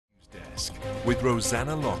Desk with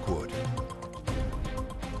Rosanna Lockwood.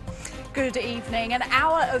 Good evening. An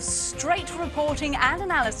hour of straight reporting and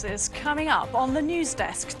analysis coming up on the news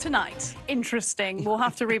desk tonight. Interesting. We'll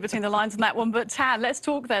have to read between the lines on that one. But Tan, let's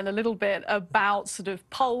talk then a little bit about sort of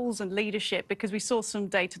polls and leadership, because we saw some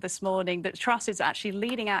data this morning that Truss is actually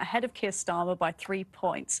leading out ahead of Keir Starmer by 3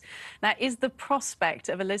 points. Now, is the prospect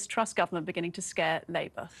of a Liz Truss government beginning to scare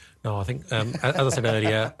Labour? No, I think, as I said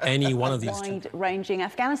earlier, any one of these... Wide-ranging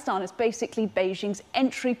Afghanistan is basically Beijing's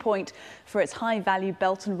entry point for its high-value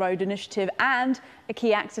Belt and Road Initiative and a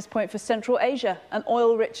key access point for Central Asia, an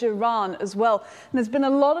oil-rich Iran as well. And there's been a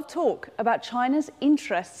lot of talk about China's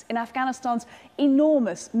interests in Afghanistan's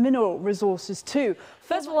enormous mineral resources too.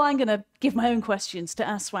 First of all, I'm going to give my own questions to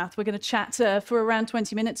Aswath. We're going to chat for around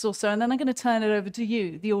 20 minutes or so, and then I'm going to turn it over to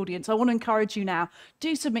you, the audience. I want to encourage you now.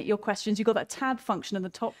 Do submit your questions. You've got that tab function in the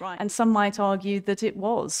top right. And some might argue that it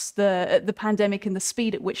was the pandemic and the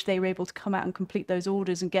speed at which they were able to come out and complete those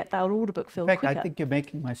orders and get that order book filled quicker. In fact, I think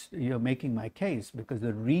you're making my case, because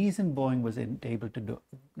the reason Boeing was able to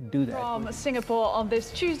do that. From Singapore on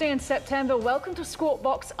this Tuesday in September, welcome to Squawk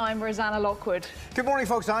Box. I'm Rosanna Lockwood. Good morning,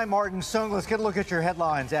 folks. I'm Martin Sung. Let's get a look at your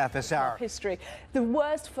headlines at this hour. History. The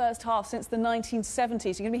worst first half since the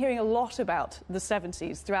 1970s. You're going to be hearing a lot about the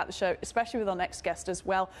 70s throughout the show, especially with our next guest as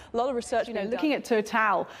well. A lot of research, looking at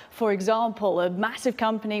Total, for example, a massive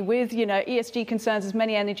company with, ESG concerns, as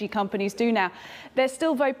many energy companies do now. They're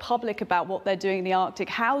still very public about what they're doing in the Arctic.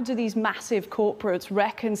 How do these massive corporates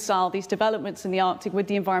reconcile these developments in the Arctic with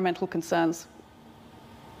the environmental concerns?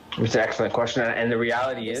 It's an excellent question, and the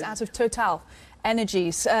reality is... Out of Total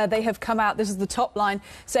Energies, they have come out, this is the top line,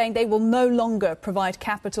 saying they will no longer provide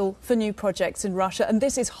capital for new projects in Russia. And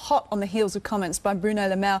this is hot on the heels of comments by Bruno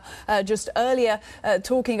Le Maire just earlier,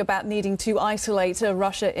 talking about needing to isolate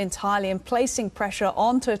Russia entirely and placing pressure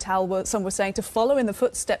on Total, some were saying, to follow in the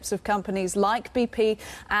footsteps of companies like BP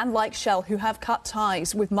and like Shell, who have cut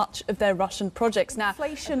ties with much of their Russian projects. Now,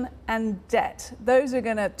 inflation and debt, those are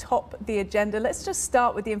going to top the agenda. Let's just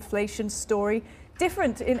start with the inflation story.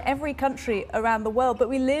 Different in every country around the world, but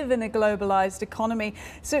we live in a globalized economy.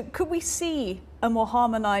 So could we see a more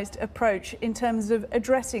harmonized approach in terms of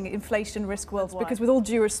addressing inflation risk worldwide? Because with all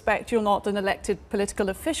due respect, you're not an elected political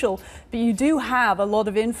official, but you do have a lot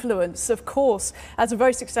of influence, of course, as a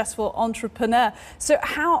very successful entrepreneur. So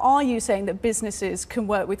how are you saying that businesses can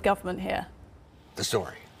work with government here? The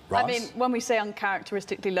story. I mean, when we say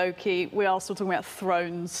uncharacteristically low-key, we are still talking about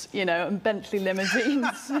thrones, and Bentley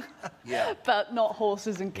limousines, but not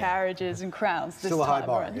horses and carriages and crowns this still a high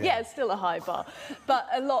bar. Yeah, it's still a high bar, but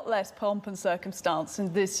a lot less pomp and circumstance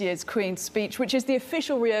in this year's Queen's speech, which is the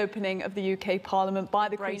official reopening of the UK Parliament by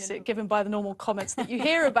the Queen, given by the normal comments that you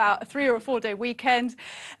hear about a 3 or 4 day weekend.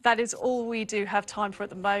 That is all we do have time for at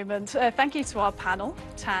the moment. Thank you to our panel,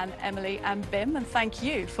 Tan, Emily and Bim, and thank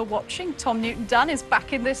you for watching. Tom Newton-Dunn is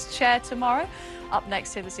back in this chair tomorrow. Up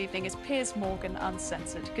next here this evening is Piers Morgan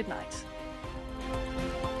Uncensored. Good night.